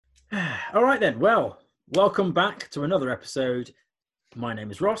All right then. Well, welcome back to another episode. My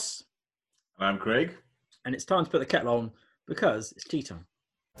name is Ross. And I'm Craig. And it's time to put the kettle on because it's tea time.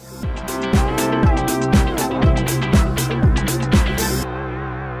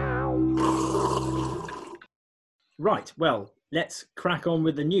 Right. Well, let's crack on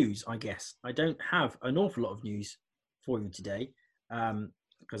with the news, I guess. I don't have an awful lot of news for you today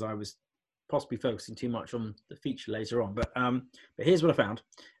because I was possibly focusing too much on the feature later on. But here's what I found.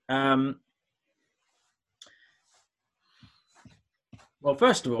 Well,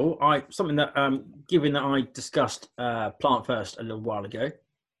 first of all, something that given that I discussed Plant First a little while ago,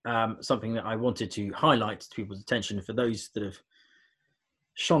 something that I wanted to highlight to people's attention for those that have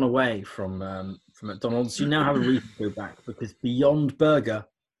shone away from McDonald's, you now have a reason to go back because Beyond Burger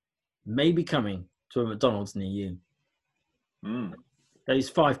may be coming to a McDonald's near you.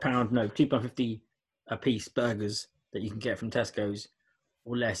 Those £2.50 a piece burgers that you can get from Tesco's,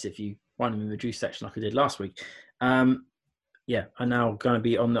 or less if you find them in the juice section like I did last week. Are now going to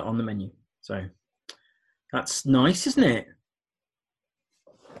be on the menu. So that's nice, isn't it?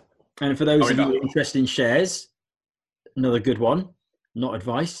 And for those of you interested in shares, another good one. Not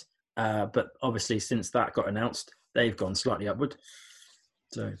advice, but obviously since that got announced, they've gone slightly upward.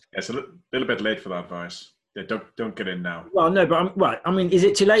 So it's a little bit late for that advice. Yeah, don't get in now. Well, no, but is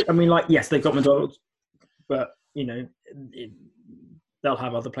it too late? I mean, yes, they've got McDonald's, but they'll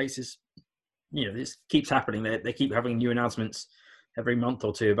have other places. This keeps happening. They keep having new announcements every month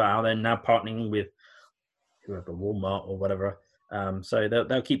or two about how they're now partnering with whoever, Walmart or whatever. So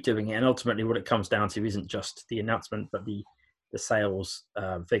they'll keep doing it. And ultimately what it comes down to isn't just the announcement, but the sales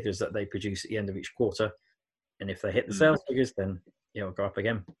figures that they produce at the end of each quarter. And if they hit the sales figures, then it'll go up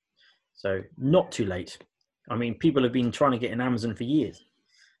again. So not too late. I mean, people have been trying to get in Amazon for years,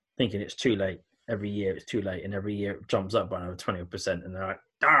 thinking it's too late. Every year it's too late. And every year it jumps up by another 20%. And they're like,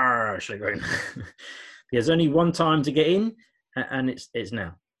 should I go in? There's only one time to get in, and it's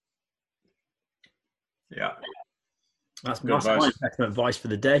now. Yeah. That's my advice for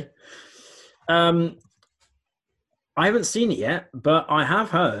the day. I haven't seen it yet, but I have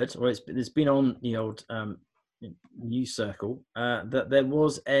heard, or it's been on the old news circle, that there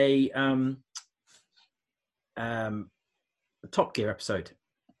was a Top Gear episode.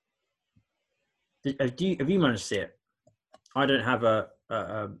 Have you managed to see it? I don't have a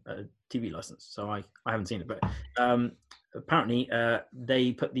TV license, so I haven't seen it. But apparently,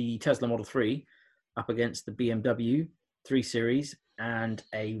 they put the Tesla Model 3 up against the BMW 3 Series and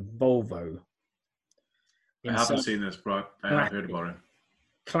a Volvo. I haven't seen this, but I have heard about it.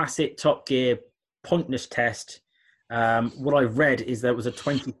 Classic Top Gear pointless test. What I've read is there was a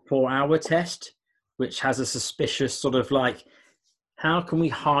 24-hour test, which has a suspicious sort of how can we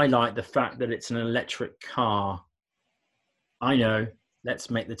highlight the fact that it's an electric car? I know.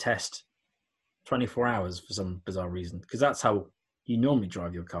 Let's make the test 24 hours for some bizarre reason, because that's how you normally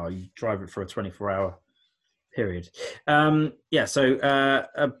drive your car. You drive it for a 24-hour period. So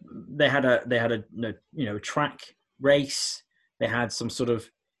they had a track race. They had some sort of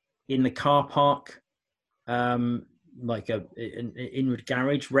in the car park, like an inward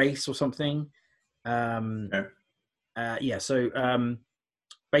garage race or something.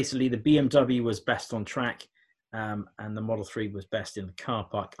 Basically the BMW was best on track, and the Model 3 was best in the car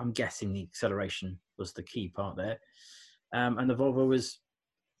park. I'm guessing the acceleration was the key part there, and the Volvo was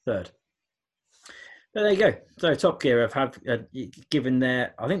third. But there you go. So Top Gear have given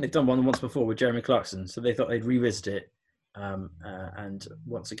I think they've done one once before with Jeremy Clarkson, so they thought they'd revisit it. And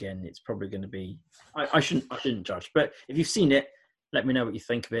once again, it's probably going to be. I shouldn't judge, but if you've seen it, let me know what you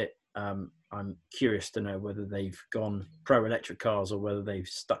think of it. I'm curious to know whether they've gone pro electric cars or whether they've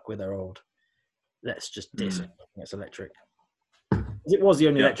stuck with their old. Let's just diss it. It's electric. It was the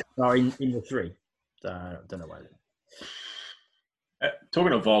only electric car in the three. I don't know why.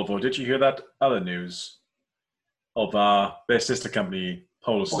 Talking of Volvo, did you hear that other news of their sister company,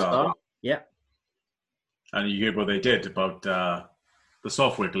 Polestar? Yeah. And you hear what they did about the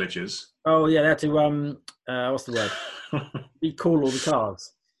software glitches. Oh, yeah, they had to, what's the word? Recall all the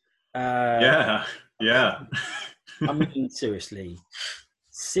cars. Yeah. I mean, seriously?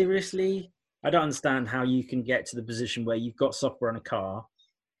 I don't understand how you can get to the position where you've got software on a car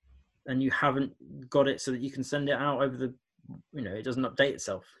and you haven't got it so that you can send it out over the, it doesn't update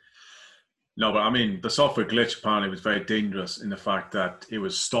itself. No, but I mean, the software glitch apparently was very dangerous in the fact that it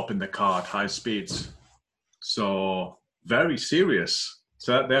was stopping the car at high speeds. So very serious.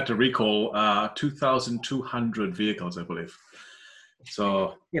 So they had to recall 2,200 vehicles, I believe.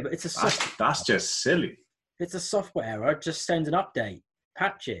 So yeah, but that's just silly. It's a software error. Just send an update,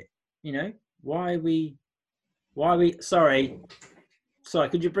 patch it. Why are we? Sorry, Sorry,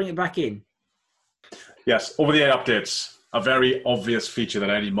 could you bring it back in? Yes, over-the-air updates, a very obvious feature that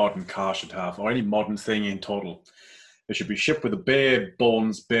any modern car should have, or any modern thing in total. It should be shipped with the bare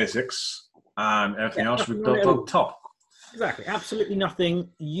bones basics, and everything else should be built on top. Exactly, absolutely nothing.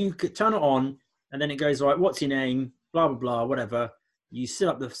 You could turn it on, and then it goes, right, what's your name? Blah blah blah, whatever. You set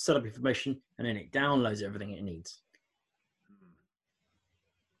up the setup information, and then it downloads everything it needs.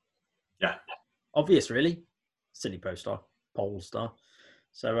 Yeah, obvious, really. Silly Polestar.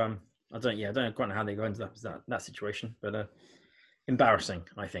 So I don't quite know how they go into that situation, but embarrassing,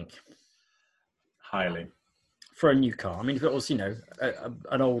 I think. Highly. For a new car. I mean, if it was,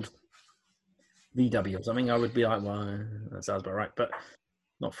 an old VW or something, I would be like, well, that sounds about right. But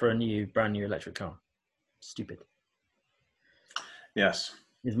not for a brand new electric car. Stupid. Yes.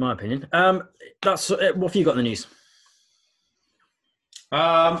 Is my opinion. That's what have you got in the news?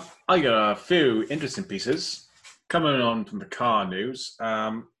 I got a few interesting pieces coming on from the car news.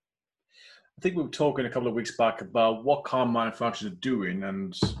 I think we were talking a couple of weeks back about what car manufacturers are doing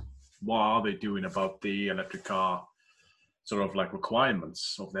and what are they doing about the electric car sort of like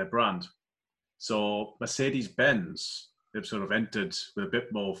requirements of their brand. So Mercedes-Benz, they've sort of entered with a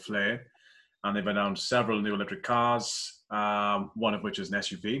bit more flair, and they've announced several new electric cars, one of which is an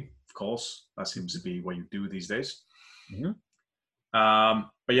SUV, of course. That seems to be what you do these days. Mm-hmm.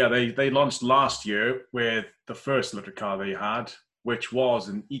 But yeah, they launched last year with the first electric car they had, which was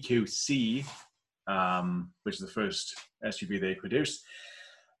an EQC, which is the first SUV they produced.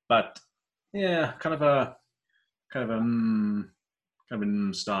 But yeah, kind of a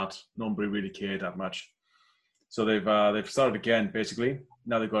start. Nobody really cared that much. So they've started again basically.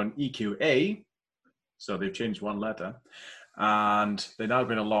 Now they've got an EQA, so they've changed one letter, and they're now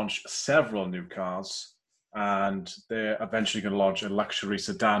going to launch several new cars. And they're eventually going to launch a luxury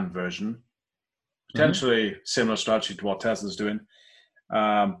sedan version, potentially similar strategy to what Tesla's doing,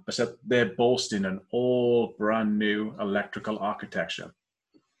 except they're boasting an all brand new electrical architecture.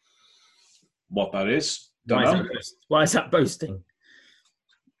 What that is, don't know. Why is that boasting?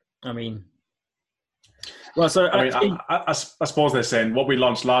 I mean, well, so I suppose they're saying what we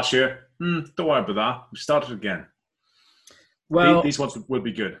launched last year. Don't worry about that. We started again. Well, these ones will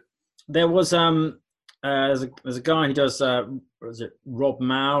be good. There was there's a guy who does was it Rob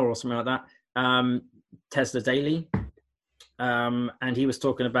Mao or something like that, Tesla Daily, and he was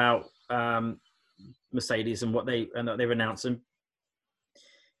talking about Mercedes and what they've announced. And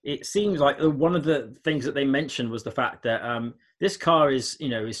it seems like one of the things that they mentioned was the fact that this car is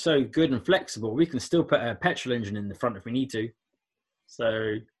so good and flexible. We can still put a petrol engine in the front if we need to.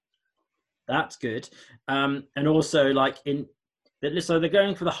 So that's good. And also so they're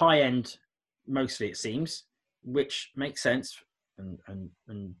going for the high end mostly, it seems, which makes sense.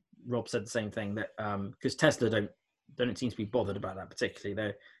 And Rob said the same thing, that because Tesla don't seem to be bothered about that particularly.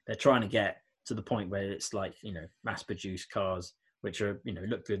 They're trying to get to the point where it's like mass produced cars which are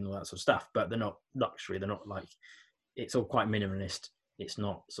look good and all that sort of stuff, but they're not luxury. They're not like, it's all quite minimalist. It's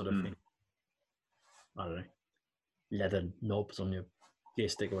not sort of I don't know, leather knobs on your gear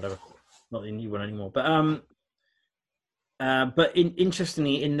stick or whatever. Not the new one anymore, but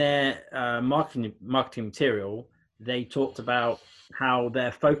interestingly, in their marketing material, they talked about how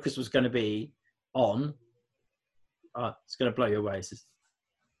their focus was going to be on. It's going to blow you away.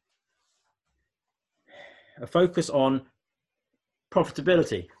 A focus on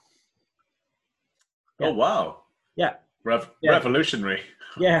profitability. Yeah. Oh wow! Yeah, revolutionary.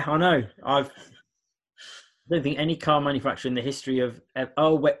 Yeah, I know. I don't think any car manufacturer in the history of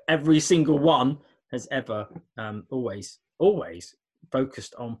every single one has ever always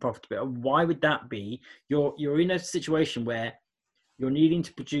focused on profitability. Why would that be? You're in a situation where you're needing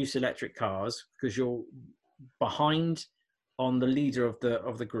to produce electric cars because you're behind on the leader of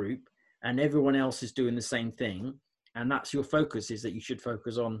the group, and everyone else is doing the same thing, and that's your focus, is that you should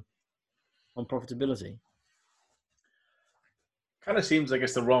focus on profitability. Kind of seems like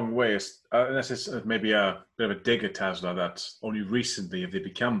it's the wrong way, unless it's maybe a bit of a dig at Tesla that only recently have they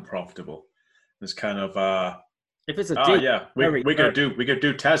become profitable. It's kind of if it's a dig, we're gonna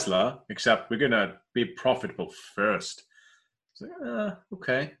do Tesla, except we're gonna be profitable first. It's like,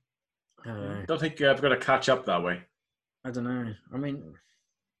 okay. Don't think I've got to catch up that way. I don't know. I mean,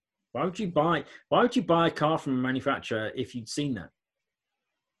 why would you buy a car from a manufacturer if you'd seen that?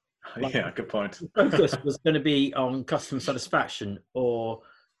 Yeah, good point. Your focus was going to be on customer satisfaction, or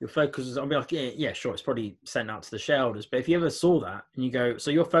your focus was on sure, it's probably sent out to the shareholders. But if you ever saw that and you go,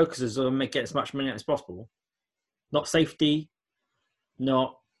 so your focus is on get as much money out as possible, not safety,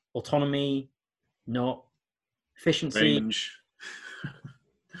 not autonomy, not efficiency, range,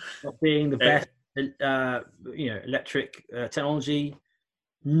 not being the best, electric technology.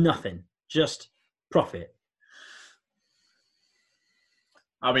 Nothing. Just profit.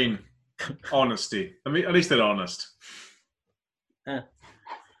 I mean, honesty. I mean, at least they're honest. Uh,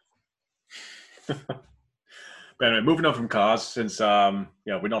 But anyway, moving on from cars, since we're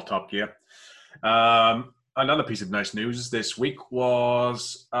not Top Gear. Another piece of nice news this week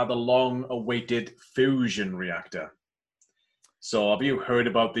was the long-awaited fusion reactor. So, have you heard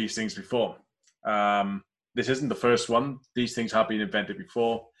about these things before? This isn't the first one. These things have been invented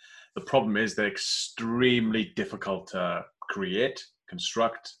before. The problem is they're extremely difficult to create,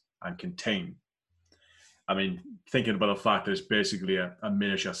 construct, and contain. I mean, thinking about the fact that it's basically a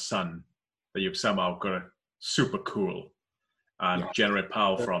miniature sun that you've somehow got to super cool and generate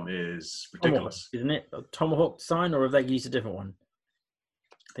power from is ridiculous. Tomahawk, isn't it? A Tomahawk design, or have they used a different one?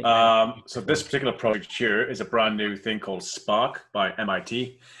 So this particular project here is a brand new thing called Spark by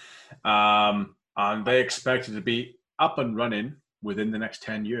MIT. And they expect it to be up and running within the next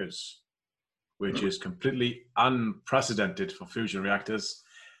 10 years, which is completely unprecedented for fusion reactors,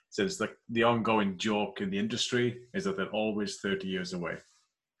 since the ongoing joke in the industry is that they're always 30 years away.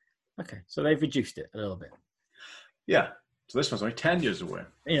 Okay, so they've reduced it a little bit. Yeah, so this one's only 10 years away.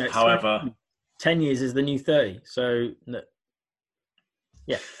 You know, however, 10 years is the new 30. So,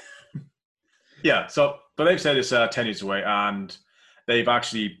 yeah. Yeah, so, but they've said it's 10 years away, and they've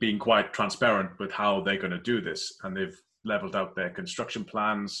actually been quite transparent with how they're going to do this, and they've leveled out their construction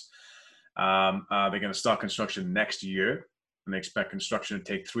plans. They're going to start construction next year, and they expect construction to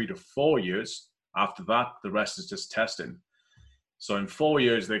take 3 to 4 years. After that, the rest is just testing. So in 4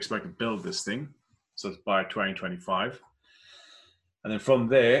 years, they expect to build this thing. So it's by 2025. And then from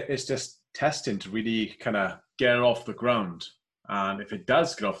there, it's just testing to really kind of get it off the ground. And if it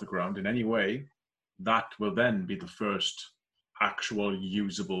does get off the ground in any way, that will then be the first actual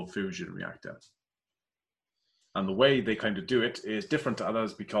usable fusion reactor. And the way they kind of do it is different to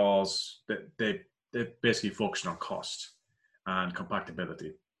others because they're basically focusing on cost and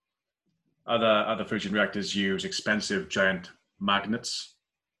compactability. Other fusion reactors use expensive giant magnets,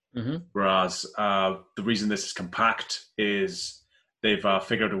 whereas the reason this is compact is they've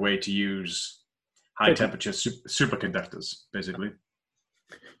figured a way to use high temperature superconductors, basically,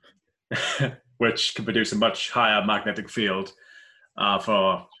 which can produce a much higher magnetic field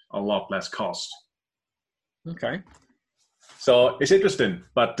for a lot less cost. Okay. So it's interesting,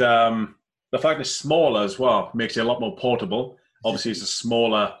 but the fact it's smaller as well makes it a lot more portable. Obviously, it's a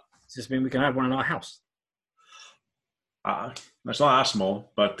smaller. Does this mean we can have one in our house? It's not as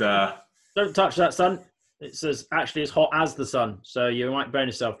small, but don't touch that, son. It says actually it's hot as the sun, so you might burn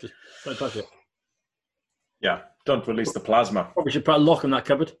yourself. Just don't touch it. Yeah, don't release the plasma. Probably should put a lock on that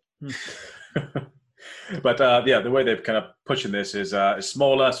cupboard. But the way they're kind of pushing this is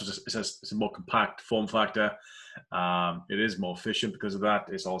smaller, so it's a more compact form factor. It is more efficient because of that.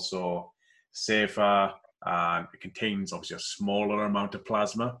 It's also safer. It contains obviously a smaller amount of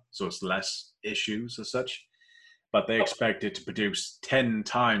plasma, so it's less issues as such. But they expect it to produce 10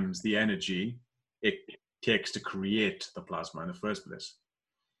 times the energy it takes to create the plasma in the first place,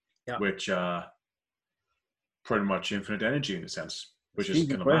 which pretty much infinite energy in a sense, which is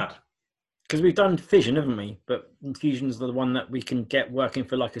kind of mad. Because we've done fission, haven't we? But fusion's the one that we can get working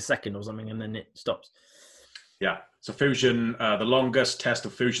for like a second or something, and then it stops. Yeah. So fusion, the longest test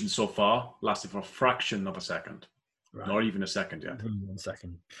of fusion so far lasted for a fraction of a second. Right. Not even a second yet. 1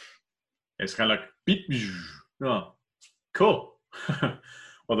 second. It's kind of like beep. Oh, cool.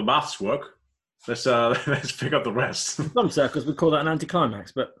 Well, the maths work. Let's pick up the rest. In some circles, we call that an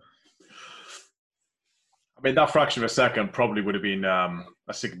anticlimax, but I mean, that fraction of a second probably would have been a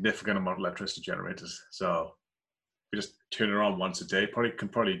significant amount of electricity generators. So if you just turn it on once a day,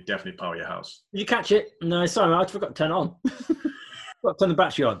 probably definitely power your house. Did you catch it? No, sorry, I forgot to turn it on. Got to turn the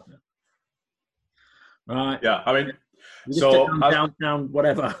battery on. Right. Yeah, I mean, so down,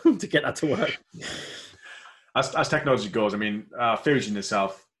 whatever to get that to work. As technology goes, I mean, fusion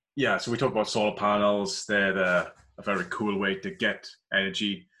itself. Yeah, so we talk about solar panels. They're a very cool way to get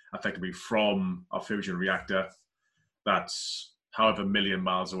energy effectively from a fusion reactor that's however million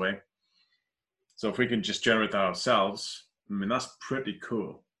miles away. So if we can just generate that ourselves, I mean, that's pretty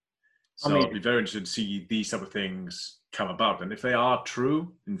cool. So it'd be very interesting to see these type of things come about. And if they are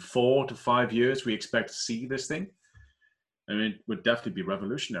true, in 4 to 5 years, we expect to see this thing. I mean, it would definitely be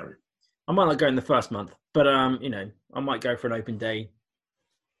revolutionary. I might not go in the first month, but I might go for an open day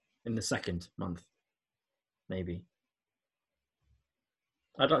in the second month, maybe.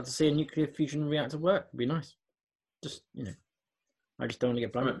 I'd like to see a nuclear fusion reactor work. It'd be nice. Just, I just don't want to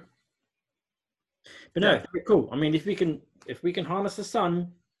get blown. But no, it's pretty cool. I mean, if we can harness the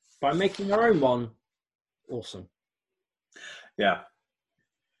sun by making our own one, awesome. Yeah.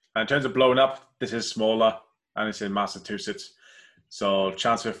 And in terms of blowing up, this is smaller and it's in Massachusetts. So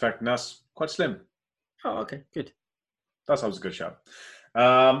chance of affecting us, quite slim. Oh, okay, good. That's always a good shout.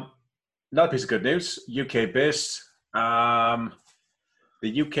 Another piece of good news, UK based. The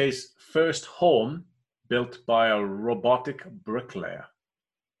UK's first home built by a robotic bricklayer.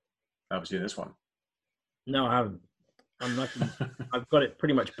 Have you seen this one? No, I haven't. I'm not. I've got it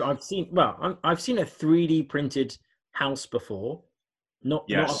pretty much. I've seen. Well, I've seen a 3D printed house before, not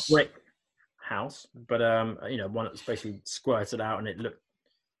a brick house, but you know, one that's basically squirted out and it looked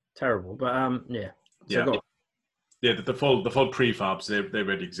terrible. But yeah. So yeah. Yeah, the full prefabs, they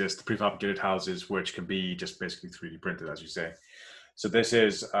already exist. The prefabricated houses, which can be just basically 3D printed, as you say. So this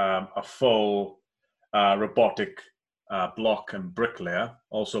is a full robotic block and bricklayer.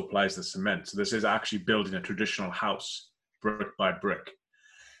 Also applies the cement. So this is actually building a traditional house, brick by brick.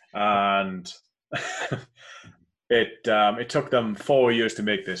 And it took them 4 years to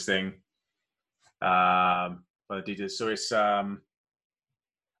make this thing. But the details. So it's a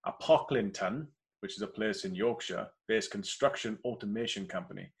Pocklington, which is a place in Yorkshire-based construction automation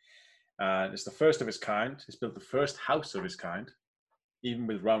company. And it's the first of its kind. It's built the first house of its kind, even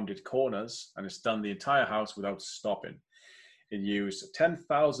with rounded corners, and it's done the entire house without stopping. It used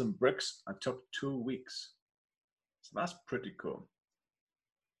 10,000 bricks and took 2 weeks. So that's pretty cool.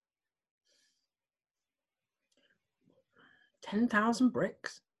 10,000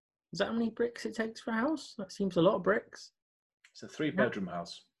 bricks? Is that how many bricks it takes for a house? That seems a lot of bricks. It's a 3-bedroom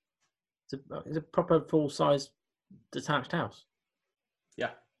house. It's a proper full-size detached house. Yeah.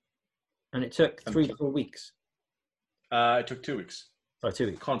 And it took 3 to 4 weeks. It took 2 weeks. Oh, 2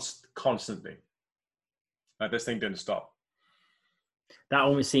 weeks. Constantly. This thing didn't stop. That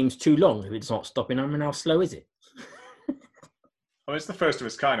almost seems too long if it's not stopping. I mean, how slow is it? Oh, it's the first of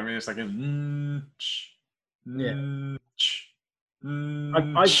its kind. I mean, it's like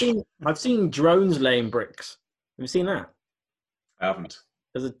I've seen drones laying bricks. Have you seen that? I haven't.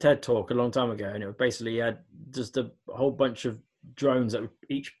 There's a TED talk a long time ago, and it basically had just a whole bunch of drones that would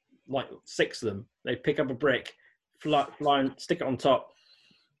each, like 6 of them, they'd pick up a brick, fly and stick it on top,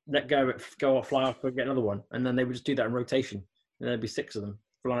 let go of it, go off, fly off, and get another one, and then they would just do that in rotation, and there'd be 6 of them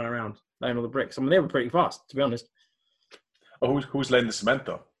flying around, laying all the bricks. I mean, they were pretty fast, to be honest. Oh, who's laying the cement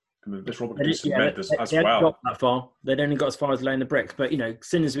though? This robot can do cement as they well. Got that far. They'd only got as far as laying the bricks, but you know,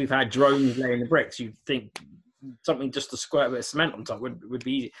 since as we've had drones laying the bricks, you'd think something just to squirt a bit of cement on top would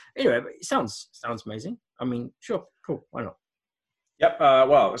be easy. Anyway, but it sounds amazing. I mean, sure, cool, why not? Yep.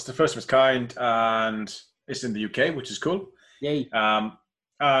 Well, it's the first of its kind, and it's in the UK, which is cool. Yay.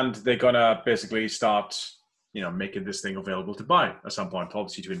 And they're gonna basically start, making this thing available to buy at some point,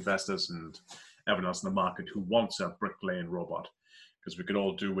 obviously to investors and everyone else in the market who wants a bricklaying robot, because we could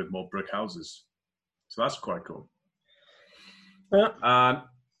all do with more brick houses. So that's quite cool. And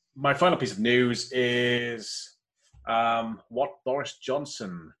my final piece of news is what Boris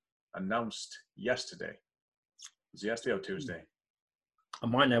Johnson announced yesterday. Was it yesterday or Tuesday? I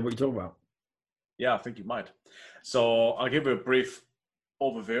might know what you're talking about. Yeah, I think you might. So I'll give you a brief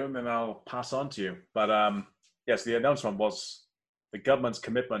overview and then I'll pass on to you. But yes, the announcement was the government's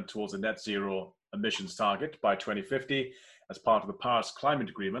commitment towards a net zero emissions target by 2050 as part of the Paris Climate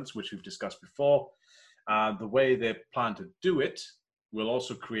Agreements, which we've discussed before. And the way they plan to do it will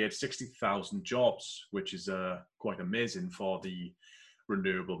also create 60,000 jobs, which is quite amazing for the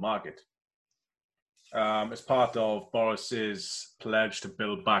renewable market. As part of Boris's pledge to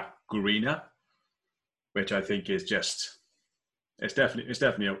build back greener, which I think is it's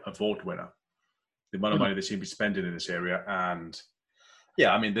definitely a vote winner. The amount of money they seem to be spending in this area, and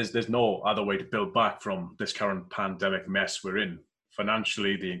yeah, I mean, there's no other way to build back from this current pandemic mess we're in.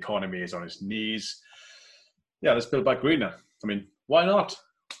 Financially, the economy is on its knees. Yeah, let's build back greener. I mean, why not?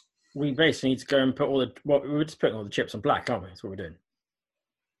 We basically need to go and put we're just putting all the chips on black, aren't we? That's what we're doing.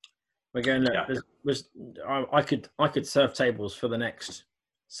 We're going to, I could serve tables for the next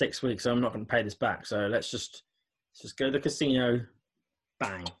 6 weeks, so I'm not going to pay this back. So let's just go to the casino,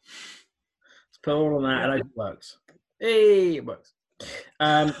 bang. Let's put all on that, and it works. Hey, it works.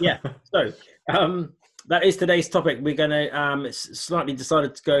 So that is today's topic. We're going to slightly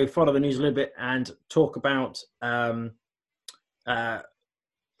decided to go follow the news a little bit and talk about the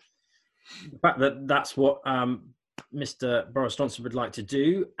fact that that's what Mr. Boris Johnson would like to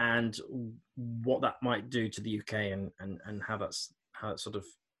do, and what that might do to the UK, and how it's sort of,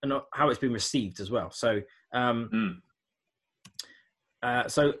 and how it's been received as well. So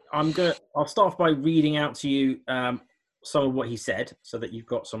so I'll start off by reading out to you some of what he said, so that you've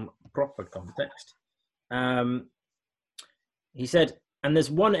got some proper context. He said, and there's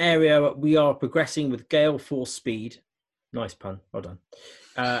one area we are progressing with gale force speed, Nice pun. Well done.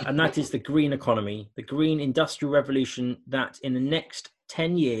 And that is the green economy, the green industrial revolution that in the next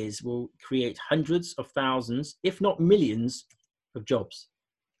 10 years will create hundreds of thousands, if not millions, of jobs.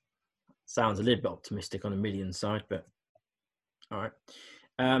 Sounds a little bit optimistic on a million side, but all right.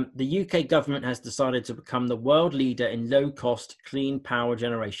 The UK government has decided to become the world leader in low-cost, clean power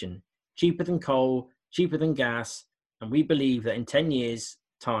generation, cheaper than coal, cheaper than gas, and we believe that in 10 years'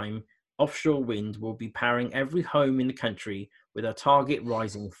 time, offshore wind will be powering every home in the country, with a target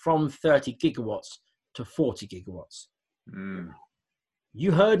rising from 30 gigawatts to 40 gigawatts.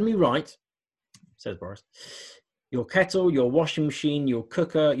 You heard me right, says Boris. Your kettle, your washing machine, your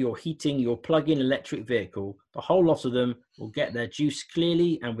cooker, your heating, your plug-in electric vehicle, the whole lot of them will get their juice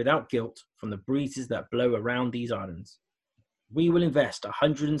clearly and without guilt from the breezes that blow around these islands. We will invest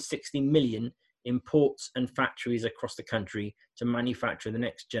 160 million in ports and factories across the country to manufacture the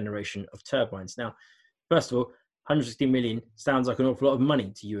next generation of turbines. Now, first of all, 160 million sounds like an awful lot of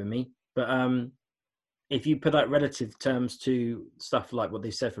money to you and me, but if you put that relative terms to stuff like what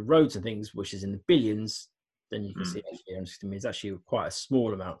they said for roads and things, which is in the billions, then you can see actually 160 million is actually quite a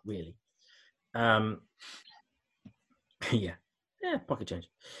small amount, really. Yeah, pocket change.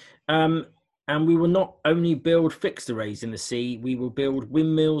 And we will not only build fixed arrays in the sea, we will build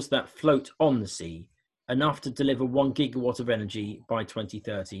windmills that float on the sea, enough to deliver 1 gigawatt of energy by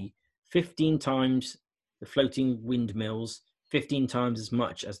 2030, 15 times the floating windmills, 15 times as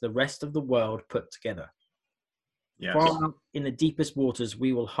much as the rest of the world put together. Yes. Far out in the deepest waters,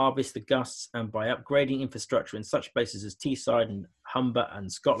 we will harvest the gusts, and by upgrading infrastructure in such places as Teesside and Humber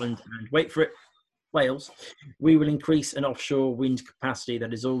and Scotland, and wait for it, Wales, we will increase an offshore wind capacity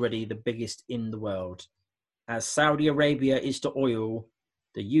that is already the biggest in the world. As Saudi Arabia is to oil,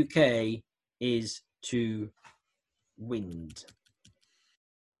 the UK is to wind.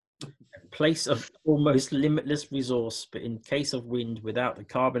 A place of almost limitless resource, but in case of wind, without the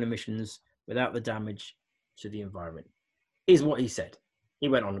carbon emissions, without the damage to the environment, is what he said. He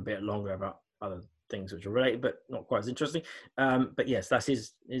went on a bit longer about other things which are related, but not quite as interesting. But yes, that's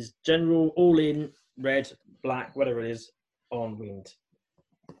his general all-in red, black, whatever it is, on wind.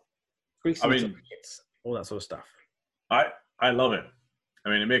 Grease, I mean, all that sort of stuff. I love it. I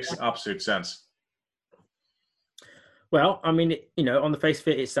mean, it makes absolute sense. Well, I mean, on the face of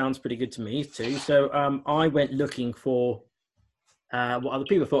it, it sounds pretty good to me too. So I went looking for what other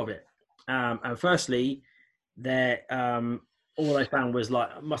people thought of it. And firstly, all I found was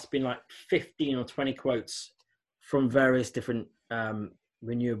must have been 15 or 20 quotes from various different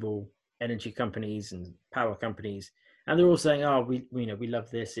renewable energy companies and power companies, and they're all saying, "Oh, we love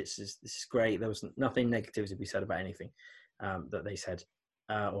this. This is great." There was nothing negative to be said about anything that they said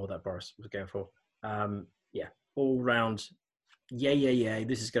or that Boris was going for. Yeah, all round, yeah.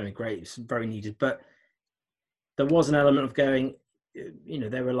 This is going to be great. It's very needed, but there was an element of going.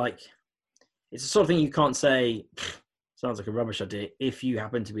 They were like, it's the sort of thing you can't say. Sounds like a rubbish idea if you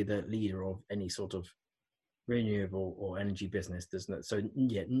happen to be the leader of any sort of renewable or energy business, doesn't it? So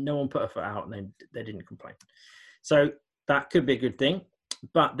yeah, no one put a foot out and they didn't complain. So that could be a good thing.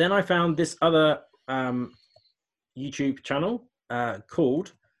 But then I found this other YouTube channel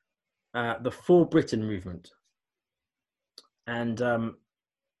called the For Britain Movement. And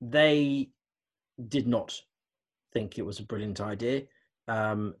they did not think it was a brilliant idea.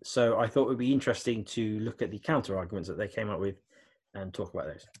 So I thought it would be interesting to look at the counter arguments that they came up with and talk about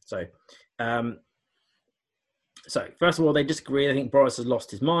those. So first of all, they disagree. I think Boris has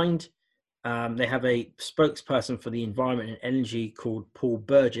lost his mind. They have a spokesperson for the environment and energy called Paul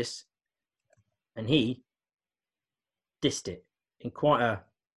Burgess, and he dissed it in quite a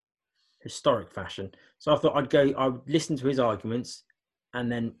historic fashion. So I thought I would listen to his arguments,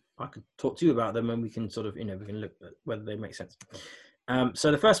 and then I could talk to you about them, and we can sort of, we can look at whether they make sense.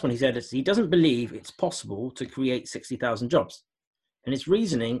 So the first one he said is he doesn't believe it's possible to create 60,000 jobs. And his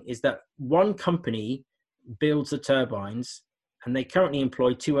reasoning is that one company builds the turbines and they currently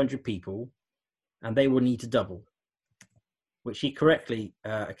employ 200 people and they will need to double, which he correctly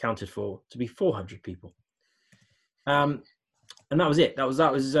accounted for to be 400 people. And that was it. That was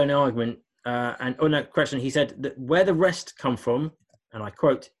his own argument. Question. He said that where the rest come from, and I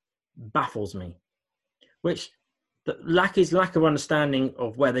quote, baffles me, which the lack of understanding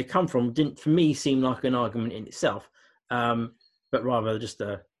of where they come from didn't, for me, seem like an argument in itself, but rather just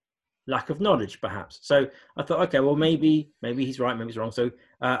a lack of knowledge, perhaps. So I thought, okay, well, maybe he's right, maybe he's wrong. So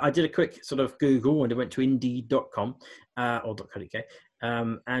I did a quick sort of Google, and I went to Indeed.com or .co.uk,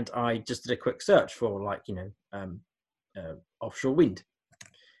 and I just did a quick search for offshore wind,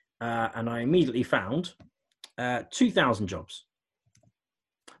 and I immediately found 2,000 jobs.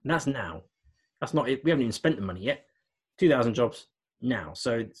 And that's now. That's not it. We haven't even spent the money yet. 2,000 jobs now.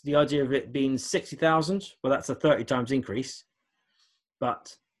 So the idea of it being 60,000, well, that's a 30 times increase.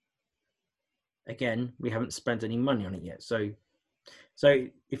 But again, we haven't spent any money on it yet. So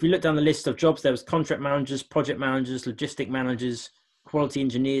if you look down the list of jobs, there was contract managers, project managers, logistic managers, quality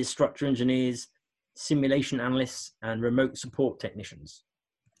engineers, structure engineers, simulation analysts, and remote support technicians.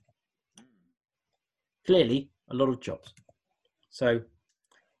 Clearly, a lot of jobs. So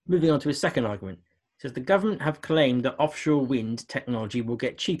moving on to his second argument. It says the government have claimed that offshore wind technology will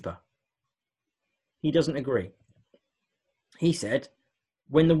get cheaper. He doesn't agree. He said,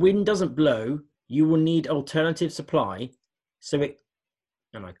 when the wind doesn't blow, you will need alternative supply, so it,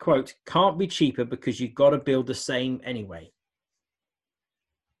 and I quote, can't be cheaper because you've got to build the same anyway.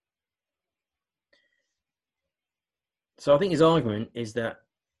 So I think his argument is that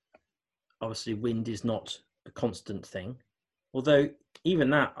obviously wind is not a constant thing, although even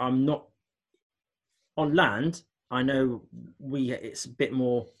that I'm not on land. I know it's a bit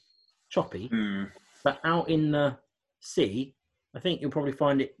more choppy, but out in the sea, I think you'll probably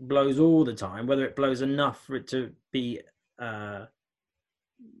find it blows all the time. Whether it blows enough for it to be, I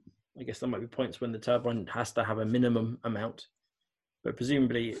guess there might be points when the turbine has to have a minimum amount, but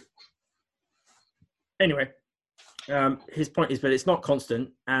presumably, anyway, his point is that it's not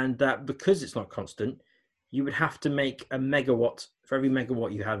constant, and that because it's not constant, you would have to make a megawatt. For every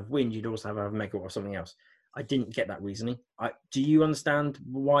megawatt you have of wind, you'd also have a megawatt of something else. I didn't get that reasoning. Do you understand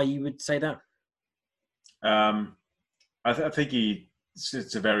why you would say that? I think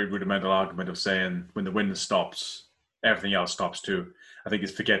it's a very rudimental argument of saying when the wind stops, everything else stops too. I think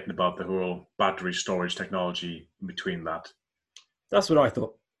it's forgetting about the whole battery storage technology in between that. That's what I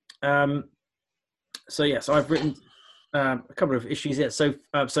thought. So I've written a couple of issues here. So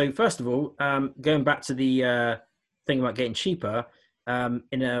first of all, going back to the thing about getting cheaper, in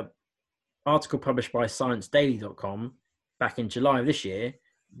an article published by ScienceDaily.com back in July of this year,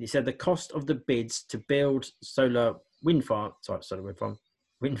 they said the cost of the bids to build wind farms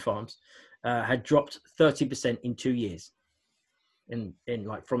had dropped 30% in 2 years. In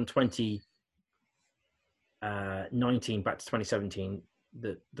like from 2019 back to 2017,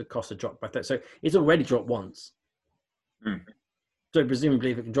 the cost had dropped by 30%. So it's already dropped once. So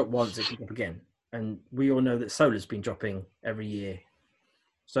presumably, if it can drop once, it can drop again. And we all know that solar's been dropping every year.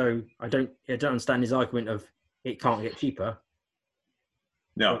 So I don't understand his argument of it can't get cheaper.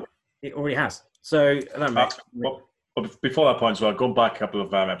 No, it already has. So that makes. But before that point as well, going back a couple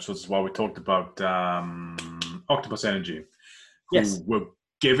of episodes as well, we talked about Octopus Energy, who were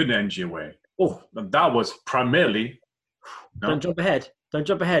giving energy away. Oh, and that was primarily. No? Don't jump ahead.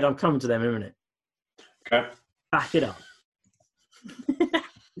 I'm coming to them in a minute. Okay. Back it up.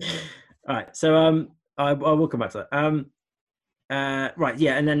 All right. So I will come back to that. Right.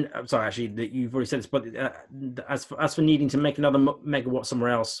 Yeah. And then I'm sorry, actually, that you've already said this, but as for needing to make another megawatt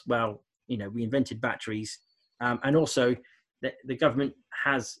somewhere else, well, we invented batteries. And also, the government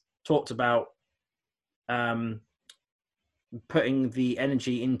has talked about putting the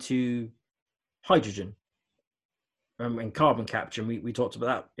energy into hydrogen and carbon capture. And we talked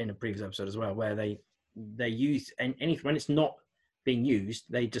about that in a previous episode as well, where they use when it's not being used,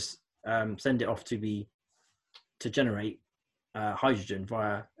 they just send it off to generate hydrogen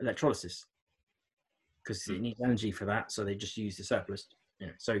via electrolysis, because it needs energy for that. So they just use the surplus.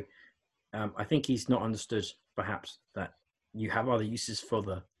 So I think he's not understood, perhaps, that you have other uses for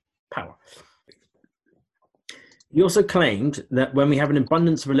the power. He also claimed that when we have an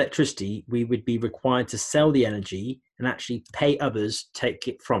abundance of electricity, we would be required to sell the energy and actually pay others to take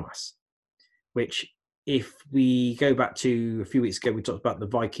it from us, which, if we go back to a few weeks ago, we talked about the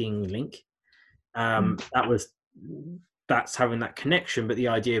Viking link. That's having that connection, but the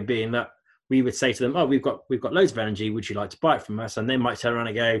idea being that we would say to them, "Oh, we've got loads of energy. Would you like to buy it from us?" And they might turn around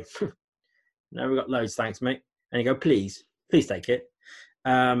and go, "No, we've got loads, thanks, mate." And you go, "Please take it.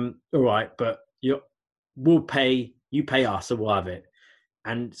 All right, but we'll pay. You pay us, so we'll have it."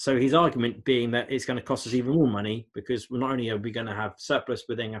 And so his argument being that it's going to cost us even more money, because not only are we going to have surplus,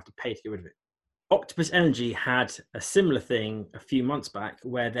 we're then have to pay to get rid of it. Octopus Energy had a similar thing a few months back,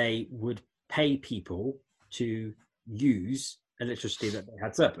 where they would pay people to use electricity that they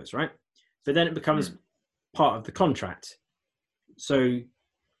had surplus, right? But then it becomes part of the contract. So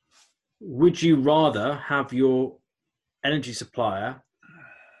would you rather have your energy supplier,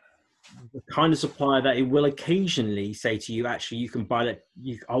 the kind of supplier that it will occasionally say to you, actually, you can buy it,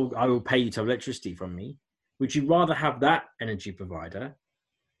 I will pay you to have electricity from me? Would you rather have that energy provider,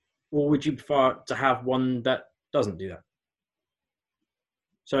 or would you prefer to have one that doesn't do that?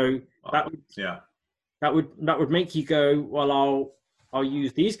 So that would make you go, well, I'll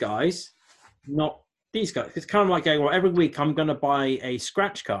use these guys, not these guys, it's kind of like going, well, every week I'm going to buy a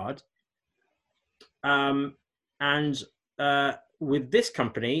scratch card. And with this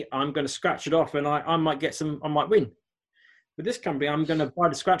company, I'm going to scratch it off and I might get I might win. With this company, I'm going to buy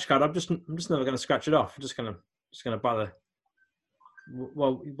the scratch card. I'm just never going to scratch it off. I'm just going to buy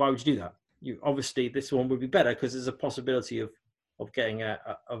well, why would you do that? You obviously, this one would be better because there's a possibility of getting a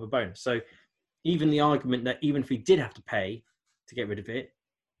bonus. So even the argument that even if we did have to pay to get rid of it,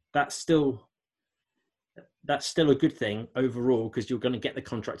 that's still a good thing overall because you're going to get the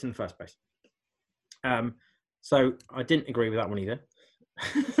contract in the first place. So I didn't agree with that one either.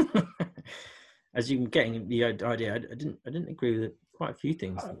 As you can get the idea, I didn't agree with quite a few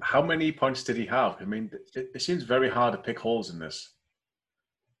things. How many points did he have? I mean, it seems very hard to pick holes in this.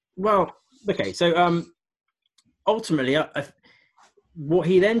 Well, okay, so ultimately, what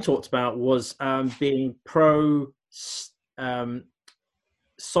he then talked about was being pro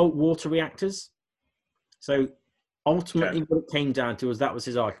saltwater reactors. So ultimately, what it came down to was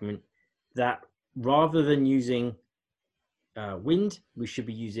his argument that rather than using wind, we should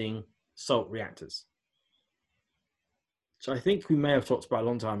be using salt reactors. So I think we may have talked about it a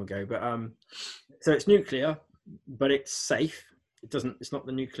long time ago, but so it's nuclear, but it's safe. It's not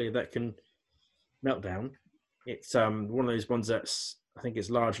the nuclear that can melt down. It's one of those ones that's, I think it's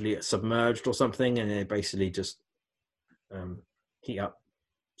largely submerged or something, and they basically just heat up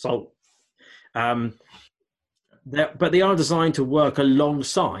salt. But they are designed to work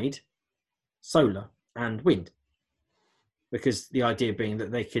alongside solar and wind, because the idea being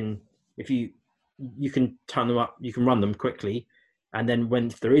that they can, if you can turn them up, you can run them quickly, and then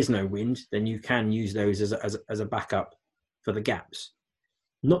if there is no wind, then you can use those as a backup for the gaps.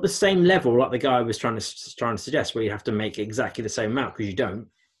 Not the same level like the guy was trying to suggest, where you have to make exactly the same amount, because you don't.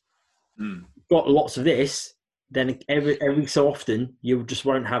 You've got lots of this, then every so often you just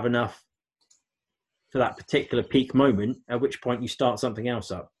won't have enough for that particular peak moment, at which point you start something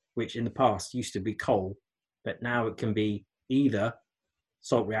else up, which in the past used to be coal, but now it can be either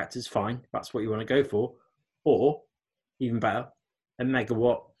salt reactors, fine, that's what you want to go for, or even better, a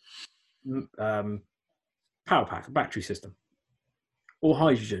megawatt power pack, a battery system, or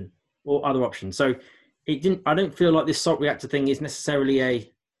hydrogen, or other options. So I don't feel like this salt reactor thing is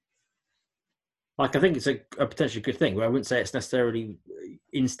necessarily I think it's a potentially good thing, but I wouldn't say it's necessarily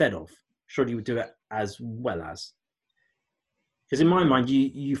instead of. Surely you would do it as well as. Because in my mind,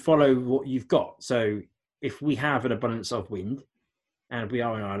 you follow what you've got. So if we have an abundance of wind, and we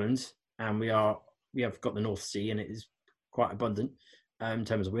are in Ireland, and we have got the North Sea, and it is quite abundant in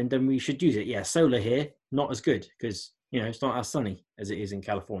terms of wind, then we should use it. Yeah, solar here, not as good, because it's not as sunny as it is in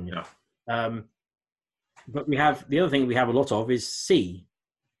California. Yeah. But the other thing we have a lot of is sea,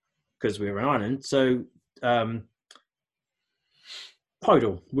 because we're in Ireland. So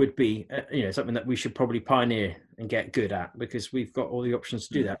tidal would be something that we should probably pioneer and get good at, because we've got all the options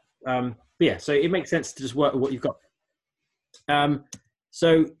to do that. But yeah, so it makes sense to just work with what you've got.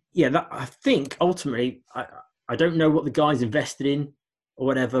 So yeah, that, I think ultimately, I don't know what the guy's invested in or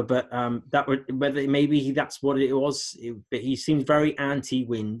whatever, but that would, whether maybe that's what it was, but he seems very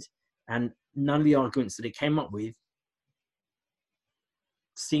anti-wind, and none of the arguments that he came up with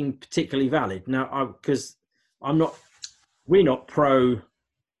seem particularly valid. Now, because we're not pro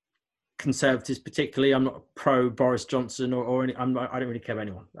Conservatives particularly. I'm not pro Boris Johnson or any. I don't really care about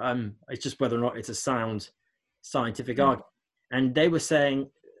anyone. It's just whether or not it's a sound scientific argument. And they were saying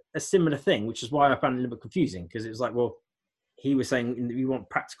a similar thing, which is why I found it a little bit confusing, because it was like, well, he was saying we want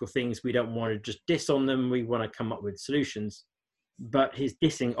practical things. We don't want to just diss on them. We want to come up with solutions. But his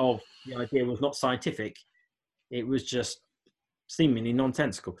dissing of the idea was not scientific. It was just seemingly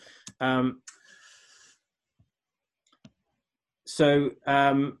nonsensical.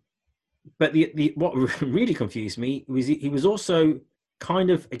 But the what really confused me was he was also kind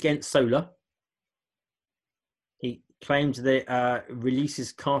of against solar. He claimed that it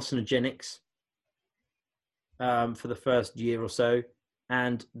releases carcinogenics for the first year or so,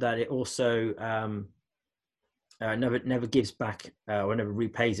 and that it also never gives back or never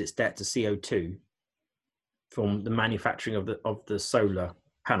repays its debt to CO2 from the manufacturing of the solar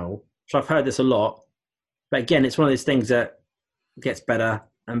panel. So I've heard this a lot, but again, it's one of those things that gets better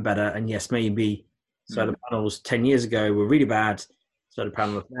and better. And yes, maybe solar panels 10 years ago were really bad. Solar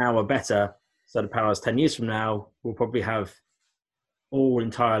panels now are better. Solar panels 10 years from now will probably have all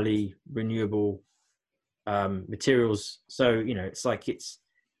entirely renewable materials. So it's like it's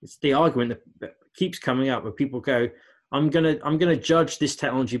the argument that keeps coming up, where people go, I'm gonna judge this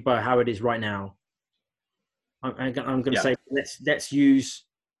technology by how it is right now. I'm gonna say let's use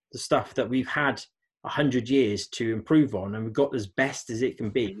the stuff that we've had 100 years to improve on, and we've got as best as it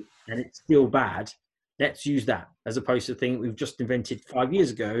can be, and it's still bad. Let's use that as opposed to the thing we've just invented 5 years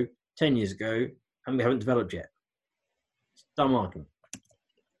ago, 10 years ago, and we haven't developed yet. It's a dumb argument,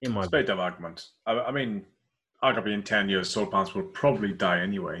 in my It's a view. very dumb argument. I mean, arguably in 10 years, solar panels will probably die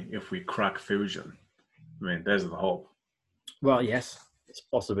anyway if we crack fusion. I mean, there's the hope. Well, yes, it's a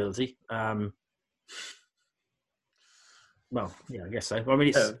possibility. Well, yeah, I guess so. I mean,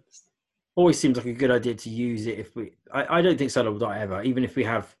 it's always seems like a good idea to use it if we. I don't think solar will die ever, even if we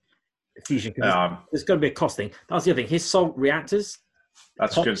have fusion. There's got to be a cost thing. That's the other thing. His salt reactors.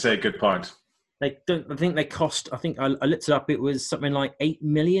 That's going to say a good point. They don't. I think they cost. I think I looked it up. It was something like 8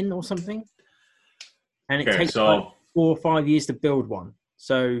 million or something, and it takes like 4 or 5 years to build one.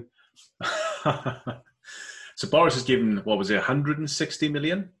 So, so Boris has given, what was it, 160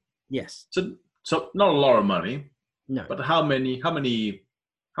 million? Yes. So not a lot of money. No. But how many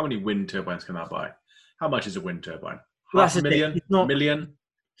wind turbines can that buy? How much is a wind turbine? Well, Half a million? Million?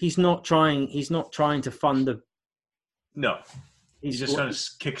 He's not trying to fund the. No. He's just trying to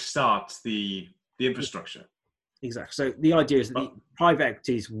kickstart the infrastructure. Exactly. So the idea is that the private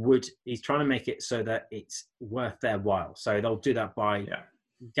equities he's trying to make it so that it's worth their while. So they'll do that by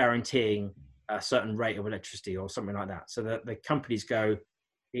guaranteeing a certain rate of electricity or something like that. So that the companies go,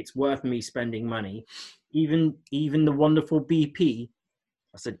 it's worth me spending money. Even the wonderful BP,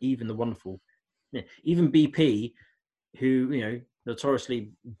 I said even the wonderful, even BP, who,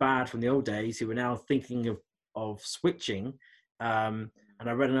 notoriously bad from the old days, who are now thinking of switching. And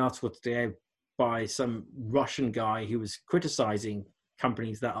I read an article today by some Russian guy who was criticizing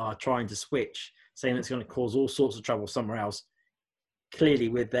companies that are trying to switch, saying it's going to cause all sorts of trouble somewhere else. Clearly,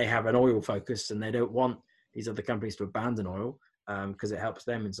 they have an oil focus and they don't want these other companies to abandon oil because it helps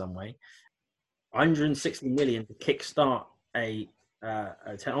them in some way. 160 million to kickstart a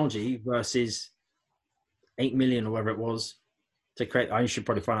technology versus 8 million or whatever it was to create. I should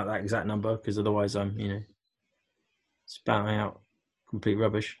probably find out that exact number because otherwise I'm, spouting out complete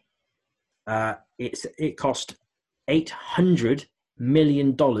rubbish. It cost $800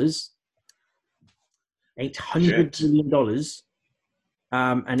 million. $800 million,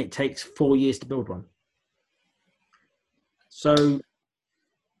 and it takes 4 years to build one. So,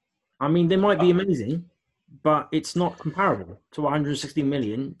 I mean, they might be amazing, but it's not comparable to 160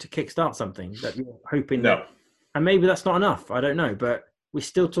 million to kickstart something that you're hoping that. And maybe that's not enough. I don't know, but we're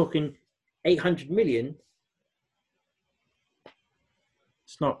still talking 800 million.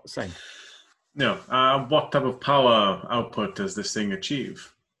 It's not the same. No. What type of power output does this thing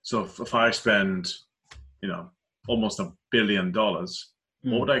achieve? So if I spend, almost $1 billion, what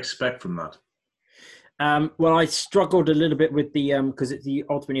would I expect from that? Well, I struggled a little bit with the because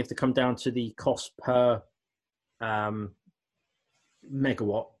ultimately you have to come down to the cost per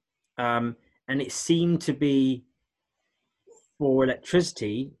megawatt, and it seemed to be for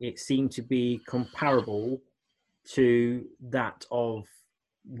electricity. It seemed to be comparable to that of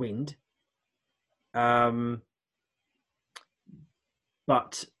wind, but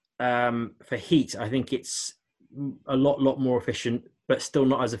for heat, I think it's a lot more efficient, but still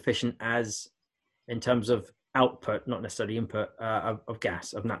not as efficient as in terms of output, not necessarily input of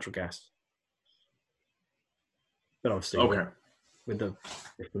natural gas. But obviously, with the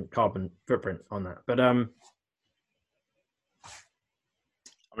different carbon footprint on that. But I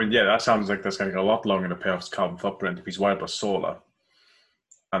mean, that sounds like that's going to go a lot longer to pay off his carbon footprint if he's worried about solar.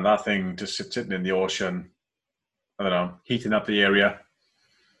 And that thing just sitting in the ocean, I don't know, heating up the area.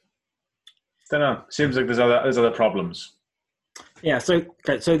 I don't know. Seems like there's other problems. Yeah. So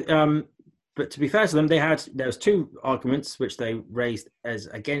but to be fair to them, there was 2 arguments which they raised as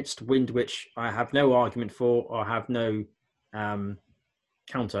against wind, which I have no argument for or have no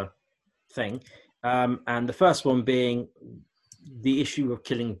counter thing. And the first one being the issue of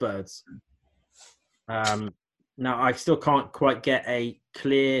killing birds. Now, I still can't quite get a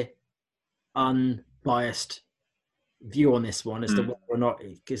clear, unbiased view on this one as to whether or not,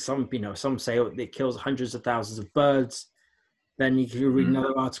 because some say it kills hundreds of thousands of birds. Then you can read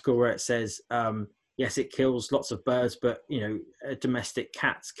another article where it says, yes, it kills lots of birds, but domestic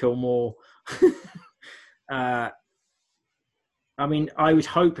cats kill more. I mean, I would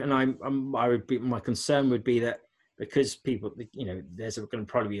hope, and my concern would be that because people, there's going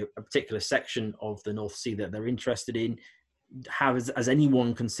to probably be a particular section of the North Sea that they're interested in. Has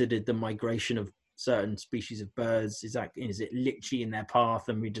anyone considered the migration of certain species of birds? Is it literally in their path,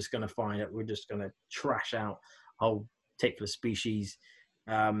 and we're just going to find it? We're just going to trash out whole particular species.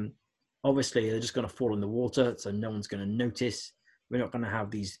 Obviously, they're just going to fall in the water, so no one's going to notice. We're not going to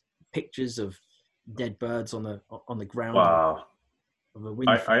have these pictures of dead birds on the ground. Wow. Of a wind.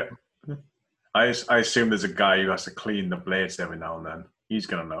 I assume there's a guy who has to clean the blades every now and then. He's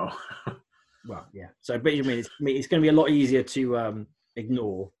going to know. Well, yeah. So, but you mean it's going to be a lot easier to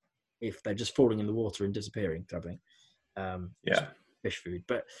ignore if they're just falling in the water and disappearing, type thing. Yeah. Fish food.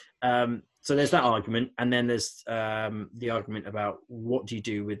 But so there's that argument, and then there's the argument about what do you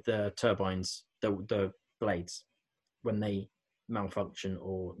do with the turbines, the blades, when they malfunction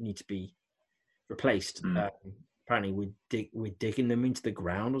or need to be replaced. Apparently, we're digging them into the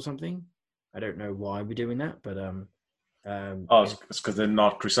ground or something. I don't know why we're doing that, but it's because they're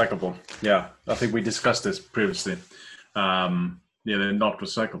not recyclable. Yeah, I think we discussed this previously. Yeah, they're not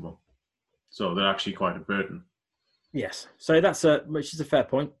recyclable, so they're actually quite a burden. Yes, so which is a fair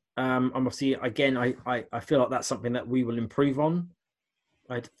point. I'm obviously, again, I feel like that's something that we will improve on.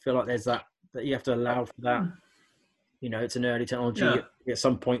 I feel like there's that you have to allow for that. You know, it's an early technology. Yeah. At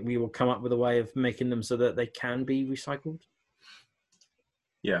some point, we will come up with a way of making them so that they can be recycled.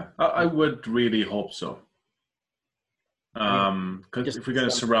 Yeah, I would really hope so. Because if we're going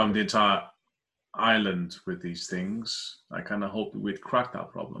to surround the entire island with these things, I kind of hope we'd crack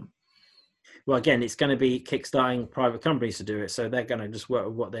that problem. Well, again, it's going to be kickstarting private companies to do it, so they're going to just work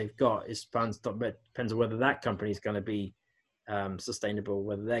with what they've got. It depends on whether that company is going to be sustainable,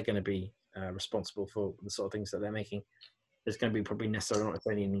 whether they're going to be responsible for the sort of things that they're making. There's going to be probably necessarily not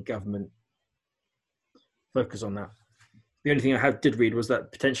any government focus on that. The only thing I did read was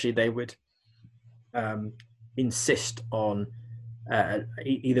that potentially they would insist on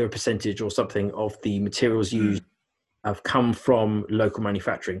either a percentage or something of the materials used have come from local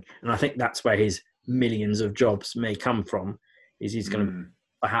manufacturing, and I think that's where his millions of jobs may come from. Is he's going to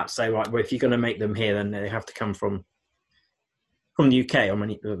perhaps say, right, well, if you're going to make them here, then they have to come from the UK or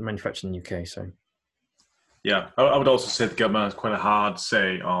manufactured in the UK. So, yeah, I would also say the government has quite a hard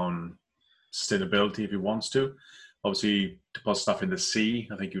say on sustainability if it wants to. Obviously, to put stuff in the sea,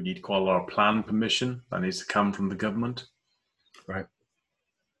 I think you need quite a lot of plan permission that needs to come from the government. Right.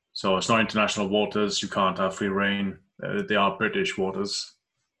 So it's not international waters. You can't have free reign. They are British waters.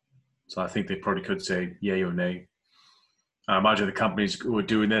 So I think they probably could say yay or nay. I imagine the companies who are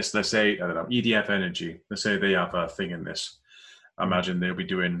doing this, let's say, I don't know, EDF Energy, let's say they have a thing in this. I imagine they'll be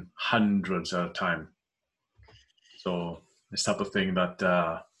doing hundreds at a time. So this type of thing that,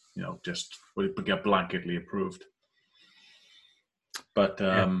 just would get blanketly approved. But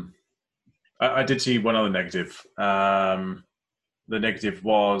I did see one other negative. The negative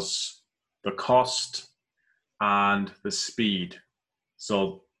was the cost and the speed.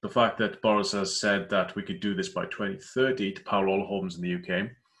 So the fact that Boris has said that we could do this by 2030 to power all homes in the UK.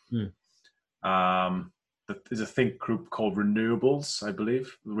 There's a think group called Renewables, I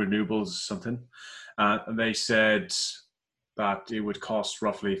believe. Renewables something. And they said that it would cost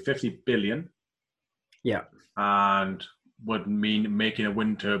roughly 50 billion. Yeah. And would mean making a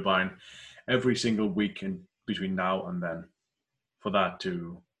wind turbine every single week in between now and then for that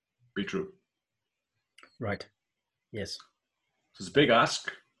to be true. Right. Yes. So it's a big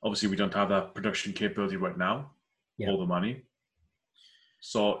ask. Obviously, we don't have that production capability right now, all the money.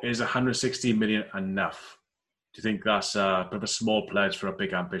 So is 160 million enough? Do you think that's a bit of a small pledge for a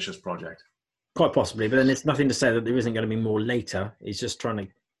big, ambitious project? Quite possibly, but then it's nothing to say that there isn't going to be more later. It's just trying to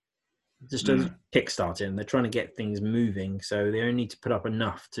kickstart it, and they're trying to get things moving. So they only need to put up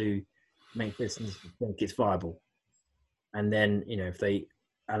enough to make this and think it's viable. And then, if they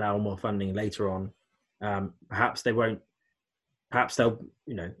allow more funding later on, perhaps they won't. Perhaps they'll.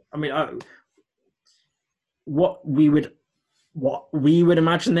 What we would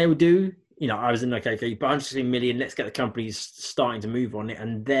imagine they would do. I was in but 160 million. Let's get the companies starting to move on it,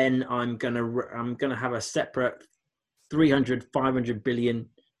 and then I'm gonna have a separate 300, 500 billion,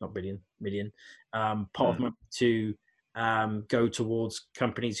 not billion, million, pot of money to go towards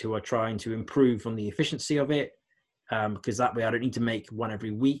companies who are trying to improve on the efficiency of it. Because that way I don't need to make one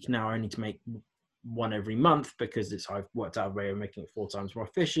every week. Now I need to make one every month because I've worked out a way of making it 4 times more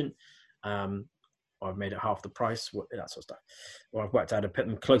efficient. Or I've made it half the price, that sort of stuff. Or I've worked out to put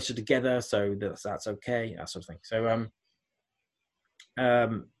them closer together so that's okay, that sort of thing. So, I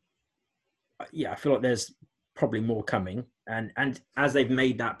feel like there's probably more coming. And as they've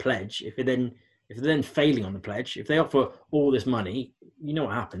made that pledge, if they're then failing on the pledge, if they offer all this money, you know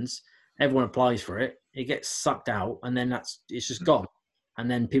what happens. Everyone applies for it. It gets sucked out, and then it's just gone. And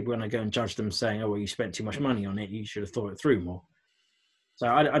then people are going to go and judge them, saying, "Oh, well, you spent too much money on it. You should have thought it through more." So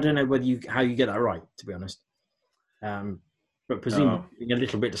I don't know how you get that right, to be honest. But presumably a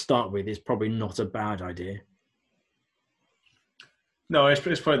little bit to start with is probably not a bad idea. No, it's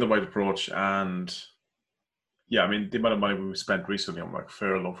probably the right approach. And yeah, I mean, the amount of money we've spent recently on like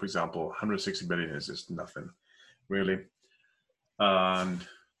furlough, for example, 160 billion is just nothing, really. And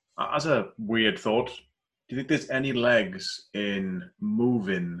as a weird thought, do do you think there's any legs in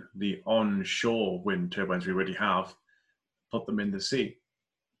moving the onshore wind turbines we already have, put them in the sea?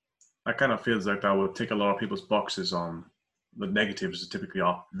 That kind of feels like that would tick a lot of people's boxes on the negatives that typically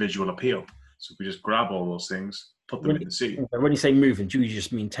are visual appeal. So if we just grab all those things, put them in the sea. When you say moving, do you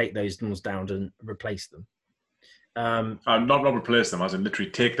just mean take those ones down and replace them? Not replace them, as in literally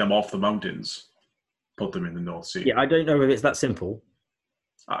take them off the mountains, put them in the North Sea. Yeah, I don't know if it's that simple.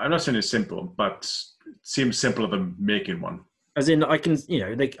 I'm not saying it's simple, but it seems simpler than making one. As in, I can,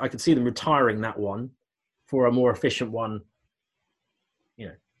 I can see them retiring that one for a more efficient one.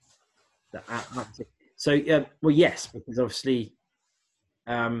 So yeah, well, yes, because obviously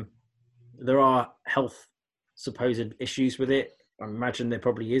there are health supposed issues with it. I imagine there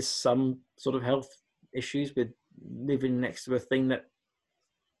probably is some sort of health issues with living next to a thing that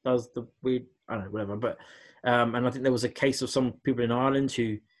does the weird, I don't know, whatever. But and I think there was a case of some people in Ireland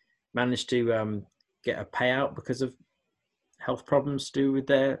who managed to get a payout because of health problems to do with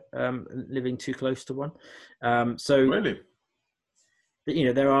their living too close to one. So really,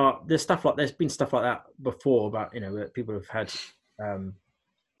 there's been stuff like that before about people have had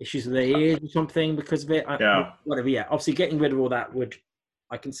issues with their ears or something because of it. Whatever. Yeah, obviously getting rid of all that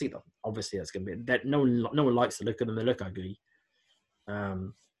I can see that. Obviously, that's going to be that. No one likes the look of them. They look ugly.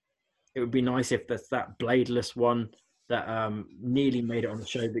 It would be nice if there's that bladeless one that nearly made it on the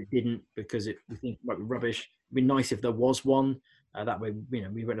show but didn't because we think it might be rubbish. It'd be nice if there was one. That way, we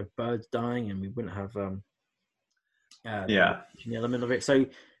wouldn't have birds dying and we wouldn't have the element of it. So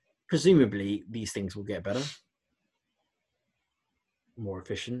presumably these things will get better, more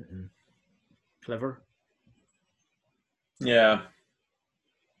efficient and clever. Yeah,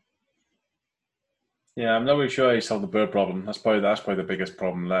 I'm not really sure you solve the bird problem. That's probably the biggest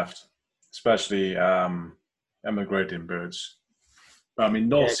problem left, especially emigrating birds. But, I mean,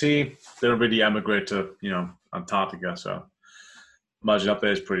 North Sea, they don't really emigrate to Antarctica, so imagine up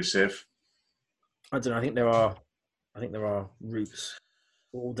there is pretty safe. I don't know. I think there are routes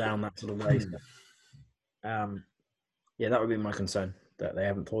all down that sort of way. That would be my concern that they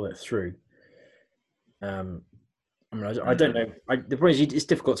haven't thought it through. I don't know. The problem is it's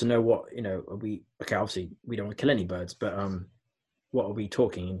difficult to know what are we. Okay, obviously we don't want to kill any birds, but what are we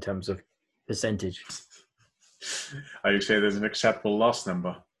talking in terms of percentage? Are you saying there's an acceptable loss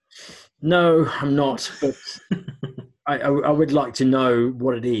number? No, I'm not. But I would like to know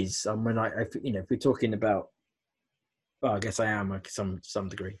what it is. If we're talking about, well, I guess I am some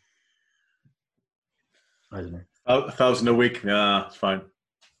degree. I don't know. 1,000 a week. Yeah, it's fine.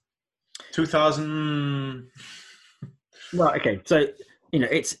 2,000. Well, okay. So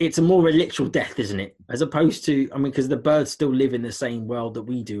it's a more literal death, isn't it? As opposed to, because the birds still live in the same world that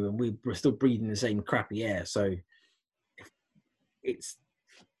we do, and we're still breathing the same crappy air. So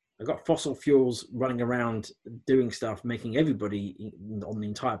I've got fossil fuels running around doing stuff, making everybody on the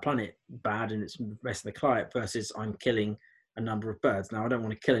entire planet bad, and it's the rest of the climate. Versus I'm killing a number of birds. Now I don't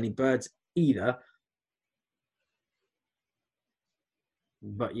want to kill any birds either.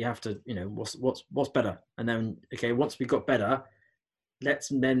 But you have to, what's better? And then, okay, once we've got better, let's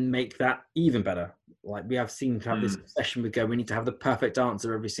then make that even better. Like we have seen to have this obsession with we need to have the perfect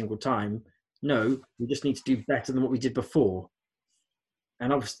answer every single time. No, we just need to do better than what we did before.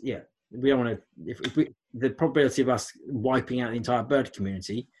 And obviously, we don't want to, the probability of us wiping out the entire bird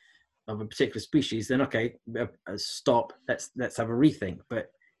community of a particular species, then okay, stop, let's have a rethink.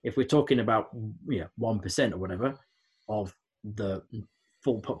 But if we're talking about 1% or whatever of the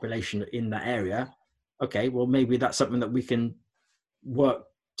full population in that area, okay, well maybe that's something that we can work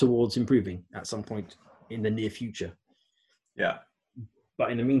towards improving at some point in the near future. Yeah.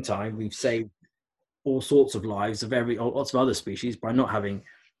 But in the meantime, we've saved all sorts of lives of lots of other species by not having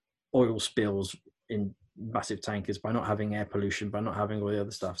oil spills in massive tankers, by not having air pollution, by not having all the other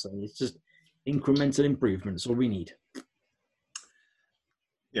stuff. So it's just incremental improvements all we need.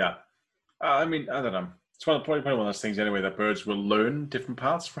 Yeah. I don't know. It's probably one of those things anyway that birds will learn different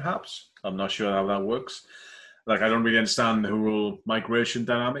paths, perhaps. I'm not sure how that works. Like, I don't really understand the rural migration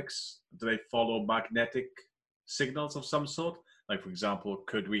dynamics. Do they follow magnetic signals of some sort? Like, for example,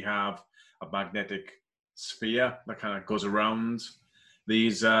 could we have a magnetic sphere that kind of goes around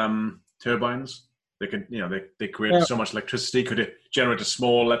these turbines? They can, they create so much electricity. Could it generate a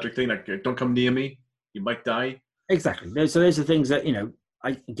small electric thing like, don't come near me, you might die? Exactly. So those are things that,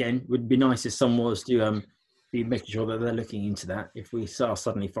 again, would be nice if someone was to be making sure that they're looking into that. If we are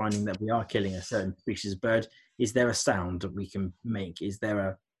suddenly finding that we are killing a certain species of bird, is there a sound that we can make? Is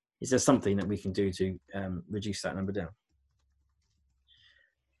there something that we can do to reduce that number down?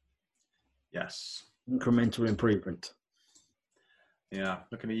 Yes. Incremental improvement. Yeah,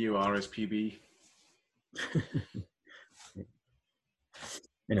 looking at you, RSPB.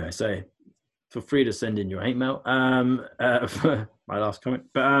 Anyway, so feel free to send in your hate mail for my last comment.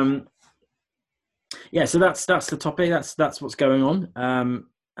 But yeah, so that's the topic. That's what's going on.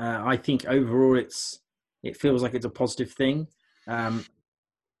 I think overall it feels like it's a positive thing.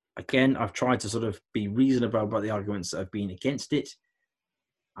 Again, I've tried to sort of be reasonable about the arguments that have been against it.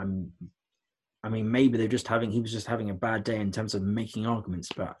 I mean, maybe he was just having a bad day in terms of making arguments.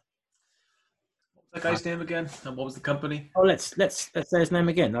 But what's that guy's name again? And what was the company? oh, let's say his name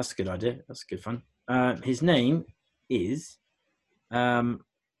again. That's a good idea. That's good fun. His name is. Thanks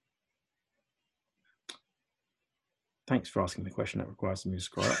for asking the question. That requires me to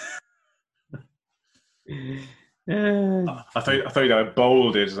scroll up. I thought you got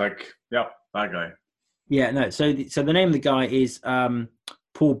bolded. It's like, yeah, that guy. Yeah, no. So the name of the guy is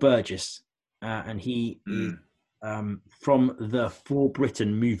Paul Burgess, and he is from the For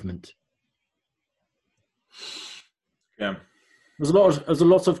Britain movement. Yeah, There's a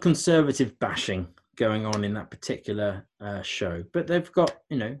lot of conservative bashing going on in that particular show, but they've got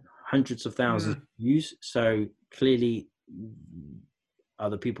hundreds of thousands of views, so clearly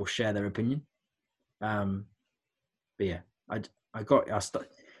other people share their opinion. But yeah, I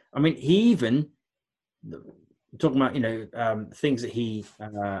mean, he even talking about things that he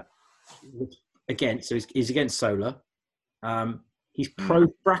against. So he's against solar. He's pro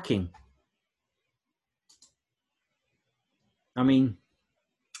fracking. I mean,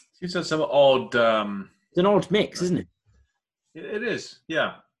 seems like some odd. It's an odd mix, isn't it? It is,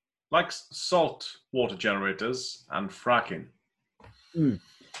 yeah. Like salt water generators and fracking.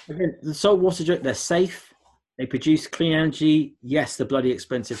 Again, the salt water, they're safe. They produce clean energy. Yes, they're bloody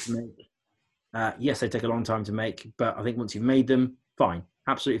expensive to make. Yes, they take a long time to make. But I think once you've made them, fine.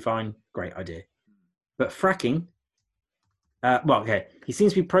 Absolutely fine. Great idea. But fracking, he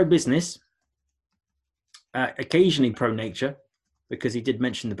seems to be pro-business, occasionally pro-nature, because he did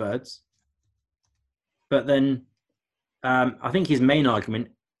mention the birds. But then I think his main argument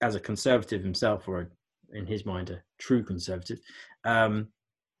as a conservative himself, or in his mind, a true conservative,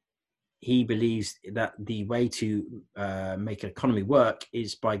 he believes that the way to make an economy work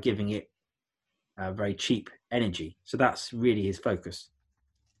is by giving it very cheap energy. So that's really his focus.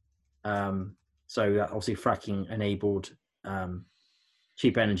 So that obviously fracking enabled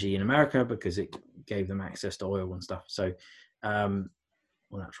cheap energy in America because it gave them access to oil and stuff. So, or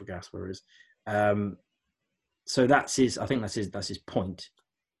natural gas, where it is. So I think that's his point.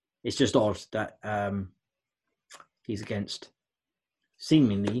 It's just odd that he's against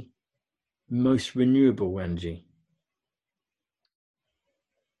seemingly most renewable energy.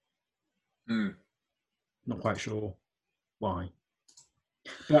 Not quite sure why.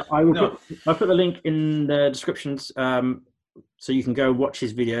 But I'll put the link in the descriptions so you can go watch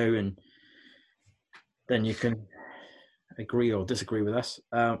his video and then you can agree or disagree with us,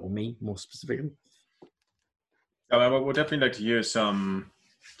 or me more specifically. We'd definitely like to hear some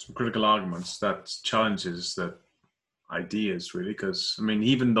critical arguments that challenges the ideas, really, because I mean,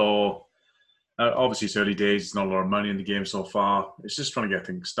 even though obviously it's early days, it's not a lot of money in the game so far, it's just trying to get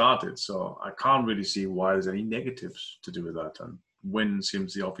things started. So I can't really see why there's any negatives to do with that. And win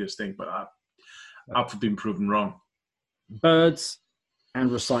seems the obvious thing, but I've been proven wrong. Birds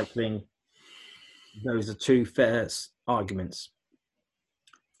and recycling, those are two fair arguments.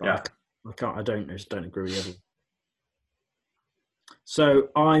 But yeah, I don't agree with the other. So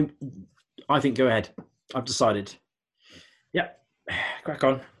I think go ahead. I've decided. Yeah, crack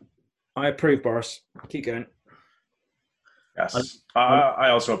on. I approve, Boris. Keep going. Yes, I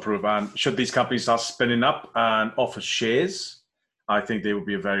also approve. And should these companies start spinning up and offer shares, I think they would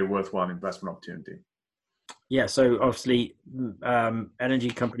be a very worthwhile investment opportunity. Yeah, so obviously energy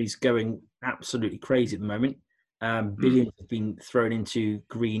companies going absolutely crazy at the moment. Billions have been thrown into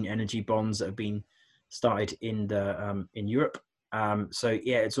green energy bonds that have been started in Europe. So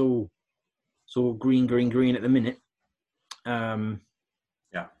yeah, it's all green at the minute.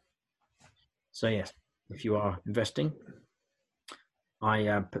 Yeah. So yes, if you are investing,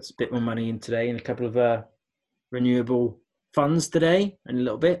 I put a bit more money in today in a couple of renewable funds today, in a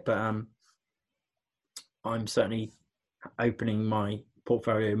little bit, but I'm certainly opening my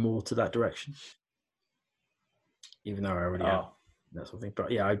portfolio more to that direction, even though I already have that sort of thing.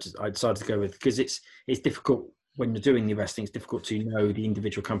 But yeah, I decided to go with, because it's difficult when you're doing the investing. It's difficult to know the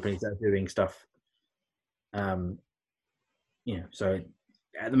individual companies that are doing stuff. So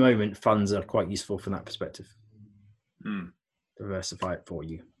at the moment, funds are quite useful from that perspective. Diversify it for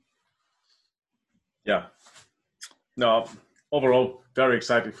you. Yeah. No, overall, very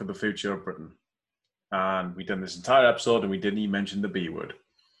excited for the future of Britain. And we done this entire episode and we didn't even mention the B word.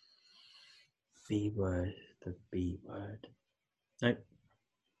 B word. The B word. No.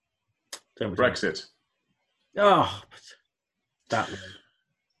 Brexit. Oh, that word.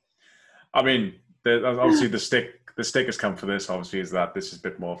 I mean, obviously the stick has come for this. Obviously, is that this is a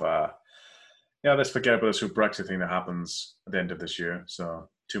bit more of a let's forget about this whole Brexit thing that happens at the end of this year. So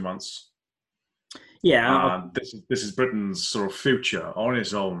 2 months. Yeah. This is Britain's sort of future on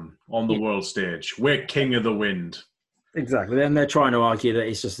its own on the world stage. We're king of the wind. Exactly. Then they're trying to argue that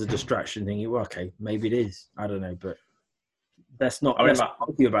it's just a distraction thing. Well, okay, maybe it is. I don't know, but let's not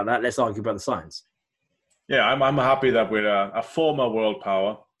argue about that. Let's argue about the science. Yeah, I'm happy that we're a former world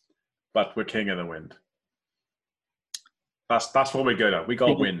power, but we're king of the wind. That's what we're good at. We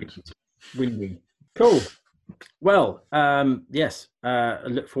got wind. Windy. Cool. Well, yes. I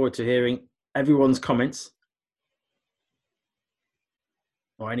look forward to hearing everyone's comments.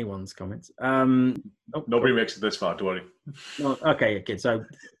 Or anyone's comments. Nobody makes it this far, don't worry. No, okay. So,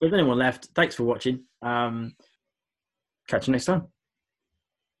 with anyone left, thanks for watching. Catch you next time.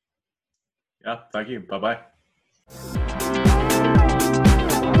 Yeah, thank you. Bye-bye.